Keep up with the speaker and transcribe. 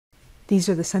These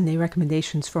are the Sunday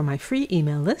recommendations for my free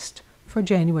email list for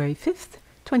January 5th,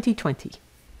 2020.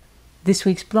 This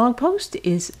week's blog post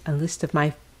is a list of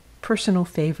my personal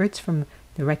favorites from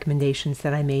the recommendations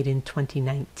that I made in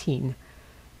 2019.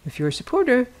 If you're a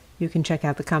supporter, you can check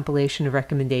out the compilation of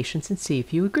recommendations and see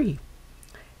if you agree.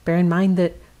 Bear in mind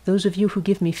that those of you who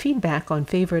give me feedback on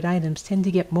favorite items tend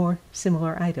to get more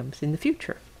similar items in the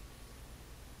future.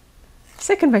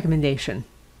 Second recommendation.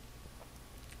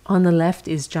 On the left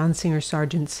is John Singer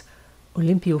Sargent's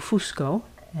Olimpio Fusco,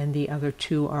 and the other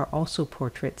two are also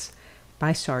portraits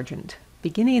by Sargent.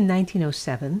 Beginning in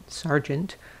 1907,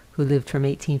 Sargent, who lived from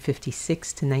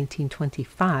 1856 to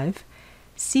 1925,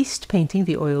 ceased painting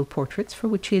the oil portraits for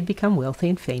which he had become wealthy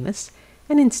and famous,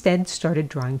 and instead started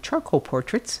drawing charcoal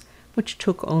portraits, which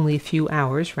took only a few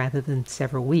hours rather than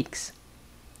several weeks.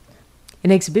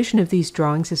 An exhibition of these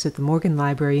drawings is at the Morgan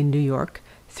Library in New York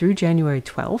through January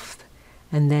 12th,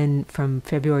 and then from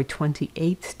February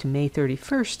 28th to May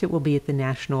 31st, it will be at the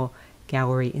National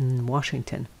Gallery in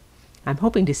Washington. I'm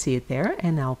hoping to see it there,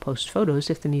 and I'll post photos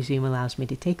if the museum allows me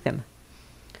to take them.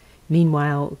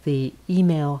 Meanwhile, the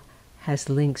email has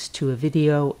links to a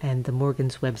video and the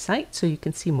Morgan's website, so you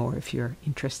can see more if you're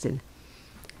interested.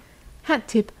 Hat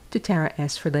tip to Tara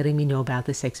S. for letting me know about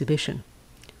this exhibition.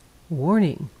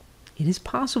 Warning, it is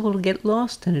possible to get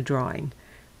lost in a drawing,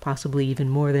 possibly even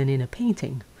more than in a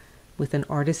painting. With an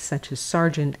artist such as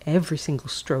Sargent, every single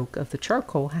stroke of the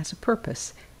charcoal has a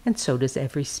purpose, and so does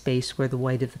every space where the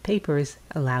white of the paper is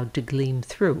allowed to gleam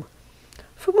through.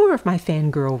 For more of my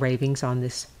fangirl ravings on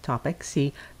this topic,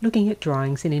 see Looking at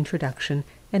Drawings and Introduction,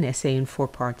 an essay in 4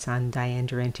 parts on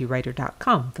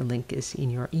DianeDuranteWriter.com. The link is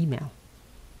in your email.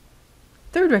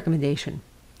 Third recommendation,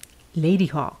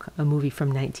 Ladyhawke, a movie from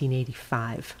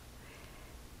 1985.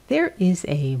 There is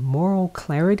a moral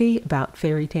clarity about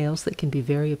fairy tales that can be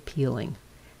very appealing.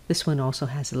 This one also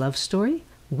has a love story,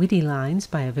 witty lines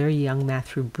by a very young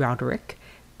Matthew Broderick,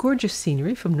 gorgeous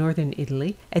scenery from northern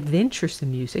Italy,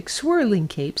 adventuresome music, swirling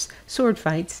capes, sword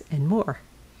fights, and more.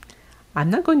 I'm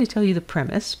not going to tell you the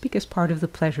premise, because part of the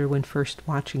pleasure when first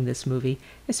watching this movie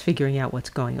is figuring out what's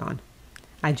going on.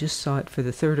 I just saw it for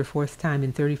the 3rd or 4th time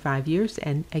in 35 years,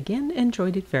 and again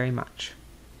enjoyed it very much.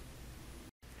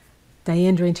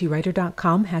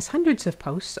 DianeDuranteWriter.com has hundreds of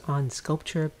posts on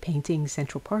sculpture, painting,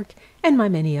 Central Park, and my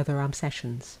many other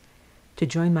obsessions. To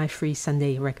join my free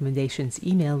Sunday recommendations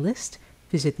email list,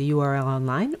 visit the URL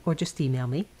online or just email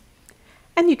me.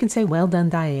 And you can say, "Well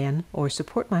done, Diane," or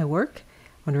support my work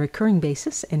on a recurring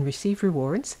basis and receive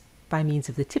rewards by means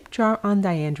of the tip jar on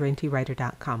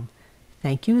DianeDuranteWriter.com.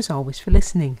 Thank you as always for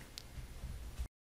listening.